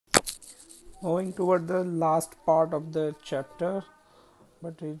Moving toward the last part of the chapter,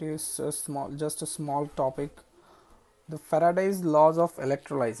 but it is just a small topic. The Faraday's laws of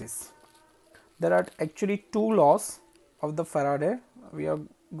electrolysis. There are actually two laws of the Faraday. We are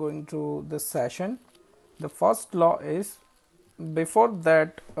going through this session. The first law is, before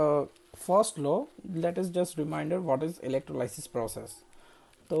that first law, let us just reminder what is electrolysis process.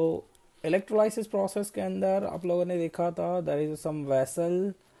 तो electrolysis process के अंदर आप लोगों ने देखा था there is some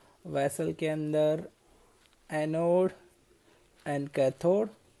vessel के अंदर anode and cathode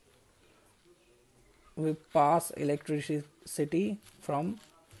we pass electricity from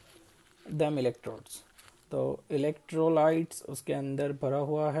दम इलेक्ट्रोड्स. तो इलेक्ट्रोलाइट्स उसके अंदर भरा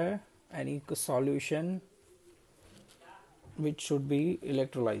हुआ है any solution which should be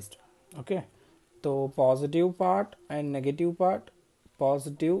electrolysed. Okay, तो positive part and negative part.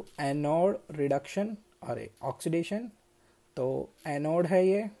 Positive anode reduction और ऑक्सीडेशन. तो एनोड है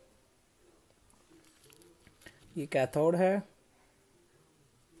ये कैथोड है.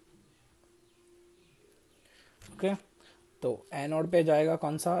 ओके, तो एनोड पे जाएगा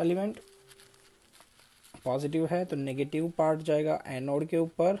कौन सा एलिमेंट, पॉजिटिव है, तो नेगेटिव पार्ट जाएगा एनोड के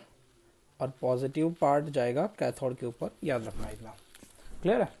ऊपर और पॉजिटिव पार्ट जाएगा कैथोड के ऊपर. याद रखना इतना.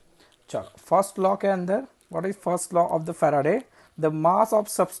 क्लियर है. चलो, फर्स्ट लॉ के अंदर what is first law of the Faraday. The mass of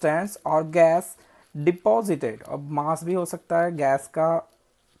substance और गैस डिपॉजिटेड. अब मास भी हो सकता है गैस का,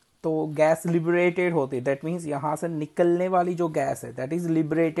 तो गैस लिबरेटेड होती है. दैट मीन्स यहाँ से निकलने वाली जो गैस है दैट इज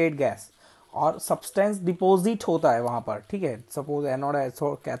लिबरेटेड गैस, और सब्सटेंस डिपॉजिट होता है वहाँ पर. ठीक है, सपोज एनोड है,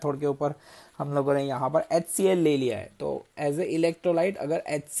 कैथोड के ऊपर हम लोगों ने यहाँ पर HCl ले लिया है. तो एज ए इलेक्ट्रोलाइट अगर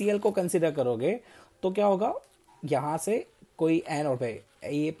HCl को कंसिडर करोगे तो क्या होगा, यहाँ से कोई एनोड पे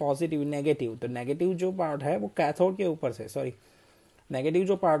ये पॉजिटिव नेगेटिव, तो नेगेटिव जो पार्ट है वो कैथोड के ऊपर से, सॉरी, नेगेटिव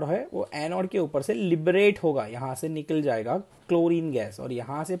जो पार्ट है वो एनोड के ऊपर से लिबरेट होगा, यहाँ से निकल जाएगा क्लोरीन गैस, और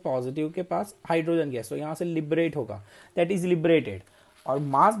यहाँ से पॉजिटिव के पास हाइड्रोजन गैस, तो यहाँ से लिबरेट होगा, दैट इज लिबरेटेड. और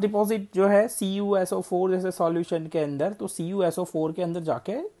मास डिपॉजिट जो है CuSO4 जैसे सॉल्यूशन के अंदर, तो CuSO4 के अंदर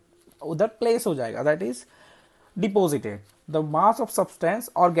जाके उधर प्लेस हो जाएगा, that is deposited. The mass of substance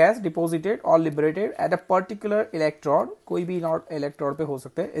और गैस डिपॉजिटेड और liberated at a particular electrode, कोई भी नॉट इलेक्ट्रोड पे हो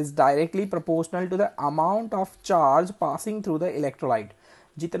सकते हैं, is directly proportional to the amount of charge passing through the electrolyte.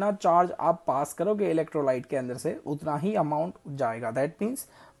 जितना चार्ज आप पास करोगे इलेक्ट्रोलाइट के अंदर से उतना ही अमाउंट जाएगा. That means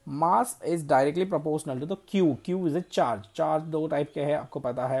mass is directly proportional to the Q. Q is a charge. Charge दो टाइप के हैं, आपको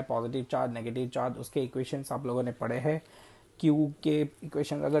पता है, पॉजिटिव चार्ज, नेगेटिव चार्ज. उसके इक्वेशंस आप लोगों ने पढ़े हैं. क्यू के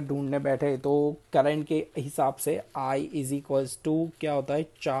इक्वेशन अगर ढूंढने बैठे तो करंट के हिसाब से I इज इक्वल्स टू क्या होता है,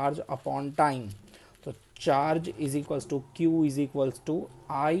 चार्ज अपॉन टाइम. तो charge is equals to Q is equals to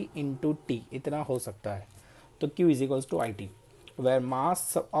I into T, इतना हो सकता है. तो Q is equals to IT, where mass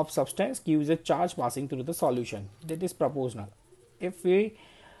of substance q is a charge passing through the solution, that is proportional. If we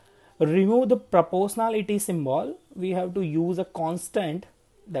remove the proportionality symbol, we have to use a constant,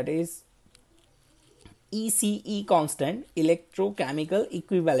 that is ECE constant, electrochemical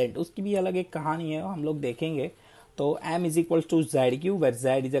equivalent. उसकी भी अलग एक कहानी है, हम लोग देखेंगे. तो m is equals to ZQ, where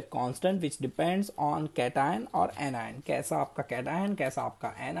Z is a constant which depends on cation और anion. कैसा आपका cation, कैसा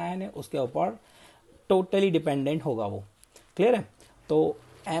आपका anion है, उसके ऊपर टोटली डिपेंडेंट होगा वो. क्लियर है. तो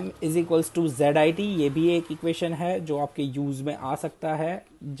m is equals to ZIT, ये भी एक इक्वेशन है जो आपके यूज़ में आ सकता है.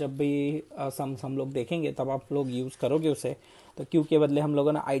 जब भी हम लोग देखेंगे तब आप लोग यूज़ करोगे उसे. तो Q के बदले हम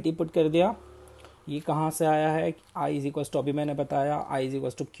लोगों ने IT पुट कर दिया. ये कहाँ से आया है, I इज इक्वल्स टू, अभी मैंने बताया, I is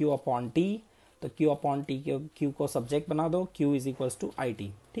equals to Q upon T. तो Q अपॉन T के Q को सब्जेक्ट बना दो, Q is equals to IT.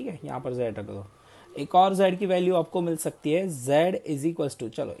 ठीक है, यहाँ पर Z रख दो. एक और Z की वैल्यू आपको मिल सकती है, Z इज इक्वल्स टू,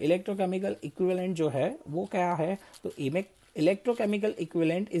 चलो इलेक्ट्रोकेमिकल इक्विवेलेंट जो है वो क्या है, तो electrochemical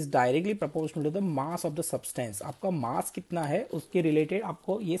equivalent is directly proportional to the mass of the substance. आपका मास कितना है उसके रिलेटेड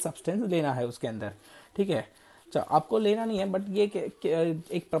आपको ये सब्सटेंस लेना है उसके अंदर. ठीक है, अच्छा, आपको लेना नहीं है, बट ये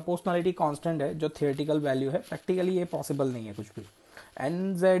एक प्रोपोर्शनलिटी कांस्टेंट है जो थियोरेटिकल वैल्यू है, प्रैक्टिकली ये पॉसिबल नहीं है कुछ भी.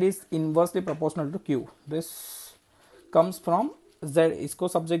 And Z is inversely proportional to Q. This comes from Z. इसको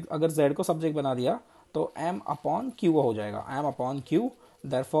सब्जेक्ट, अगर Z को सब्जेक्ट बना दिया तो M अपॉन Q हो जाएगा, M upon Q.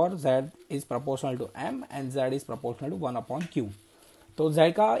 Therefore Z is proportional to M and Z is proportional to 1 upon Q. तो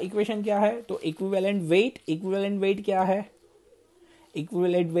Z का इक्वेशन क्या है, तो इक्विवेलेंट वेट क्या है,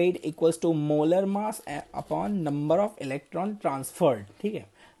 equivalent weight equals to molar mass upon number of electron transferred. ठीक है,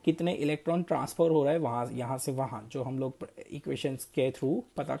 कितने इलेक्ट्रॉन ट्रांसफर हो रहा है वहाँ, यहाँ से वहाँ, जो हम लोग इक्वेशंस के थ्रू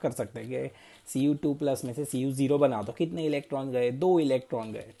पता कर सकते हैं कि Cu2 प्लस में से Cu0 बना दो, कितने इलेक्ट्रॉन गए, 2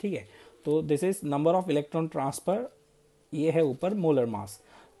 इलेक्ट्रॉन गए. ठीक है, तो this is number of electron transfer, ये है ऊपर मोलर मास.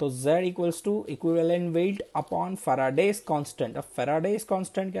 तो Z equals to equivalent weight upon Faraday's constant. अब फैराडेज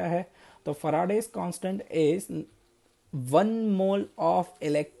कांस्टेंट क्या है, तो Faraday's constant is 1 mole of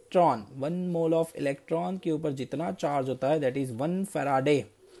electron, 1 mole of electron के ऊपर जितना चार्ज होता है that is 1 Faraday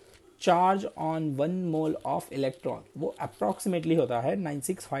charge on 1 mole of electron, वो अप्रॉक्सीमेटली होता है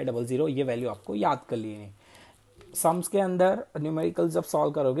 96500। ये वैल्यू आपको याद कर लिए। सम्स के अंदर न्यूमेरिकल जब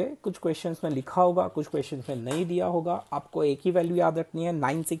सॉल्व करोगे कुछ क्वेश्चंस में लिखा होगा, कुछ क्वेश्चंस में नहीं दिया होगा, आपको एक ही वैल्यू याद रखनी है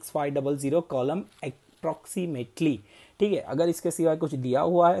 96500 कॉलम अप्रॉक्सीमेटली। ठीक है, अगर इसके सिवाय कुछ दिया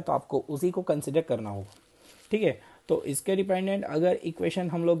हुआ है तो आपको उसी को कंसिडर करना होगा। ठीक है, तो इसके डिपेंडेंट अगर इक्वेशन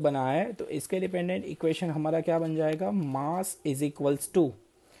हम लोग बनाए तो इसके डिपेंडेंट इक्वेशन हमारा क्या बन जाएगा, mass is equals to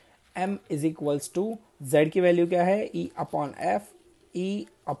m is equals to z की वैल्यू क्या है, E अपॉन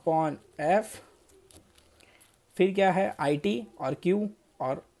एफ, फिर क्या है IT और Q,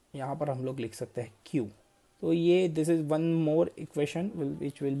 और यहाँ पर हम लोग लिख सकते हैं Q। तो ये this is one more equation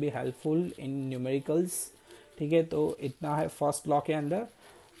which will be helpful in numericals. ठीक है, तो इतना है फर्स्ट लॉ के अंदर।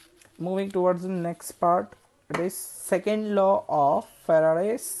 Moving towards the next part, it is second law of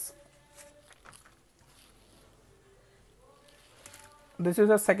Faraday's। This is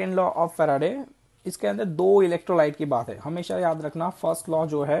the second law of Faraday। इसके अंदर दो इलेक्ट्रोलाइट की बात है, हमेशा याद रखना। फर्स्ट लॉ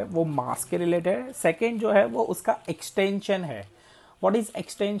जो है वो मास के रिलेटेड है, सेकेंड जो है वो उसका एक्सटेंशन है। व्हाट इज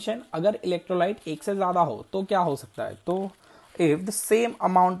एक्सटेंशन, अगर इलेक्ट्रोलाइट एक से ज्यादा हो तो क्या हो सकता है, तो if the same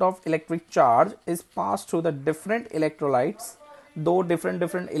amount of electric charge is pass through the different electrolytes, दो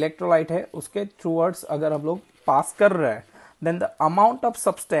डिफरेंट इलेक्ट्रोलाइट है उसके थ्रूवर्ड्स अगर हम लोग पास कर रहे हैं, then the amount of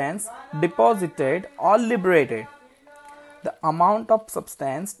substance deposited और liberated, the amount of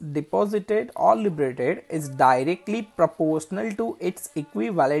substance deposited or liberated is directly proportional to its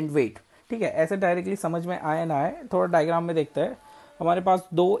equivalent weight। ठीक है, ऐसे डायरेक्टली समझ में आए ना आए, थोड़ा डायग्राम में देखते हैं। हमारे पास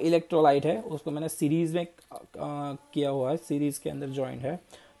दो इलेक्ट्रोलाइट है, उसको मैंने सीरीज में किया हुआ है, सीरीज के अंदर जॉइंट है।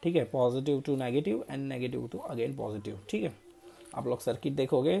 ठीक है, positive to negative and negative to again positive. ठीक है, आप लोग सर्किट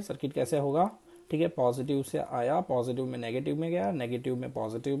देखोगे, सर्किट कैसे होगा। ठीक है, पॉजिटिव से आया, पॉजिटिव में नेगेटिव में गया, नेगेटिव में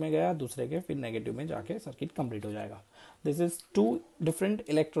पॉजिटिव में गया, दूसरे के फिर नेगेटिव में जाके सर्किट कंप्लीट हो जाएगा। This is to different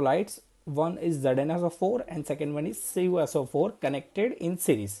electrolytes, one is ZnSO4 and second one is CuSO4 connected in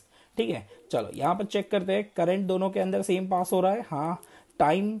series. ठीक है, चलो यहाँ पर चेक करते हैं, करंट दोनों के अंदर सेम पास हो रहा है। हाँ,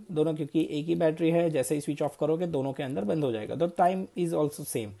 टाइम दोनों, क्योंकि एक ही बैटरी है, जैसे ही स्विच ऑफ करोगे दोनों के अंदर बंद हो जाएगा, तो टाइम इज ऑल्सो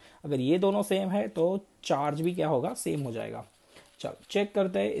सेम। अगर ये दोनों सेम है तो चार्ज भी क्या होगा, सेम हो जाएगा। चलो चेक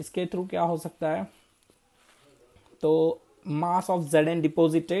करते हैं इसके थ्रू क्या हो सकता है। तो mass of Zn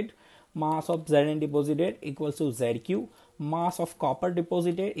deposited, mass of Zn deposited equals to Zq, mass of copper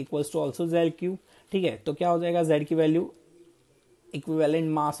deposited equals to also Zq। ठीक है, तो क्या हो जाएगा, Z की value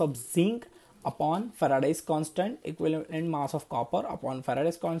equivalent mass of zinc upon Faraday's constant, equivalent mass of copper upon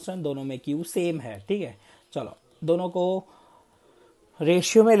Faraday's constant, दोनों में Q same है। ठीक है, चलो दोनों को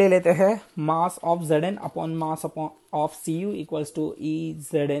रेशियो में ले लेते हैं। Mass of Zn upon mass of Cu equals to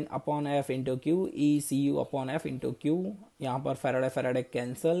EZn upon F into Q, ECu upon F into Q। यहाँ पर Faraday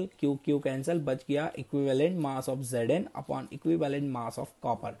कैंसल, Q कैंसल, बच गया equivalent mass of Zn upon equivalent mass of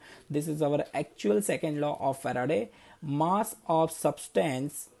copper. This is our actual second law of Faraday। Mass of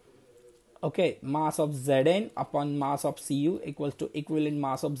substance, okay, mass of Zn upon mass of Cu equals to equivalent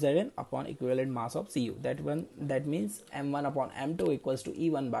mass of Zn upon equivalent mass of Cu. That means m1 upon m2 equals to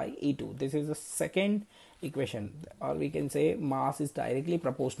E1 by E2. This is the second equation, or we can say mass is directly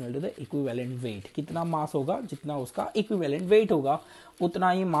proportional to the equivalent weight। कितना mass होगा, जितना उसका equivalent weight होगा उतना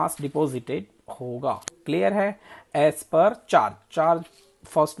ही mass deposited होगा। Clear है, as per charge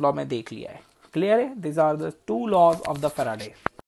first law में देख लिया है। क्लियर है, these are the two laws of the Faraday।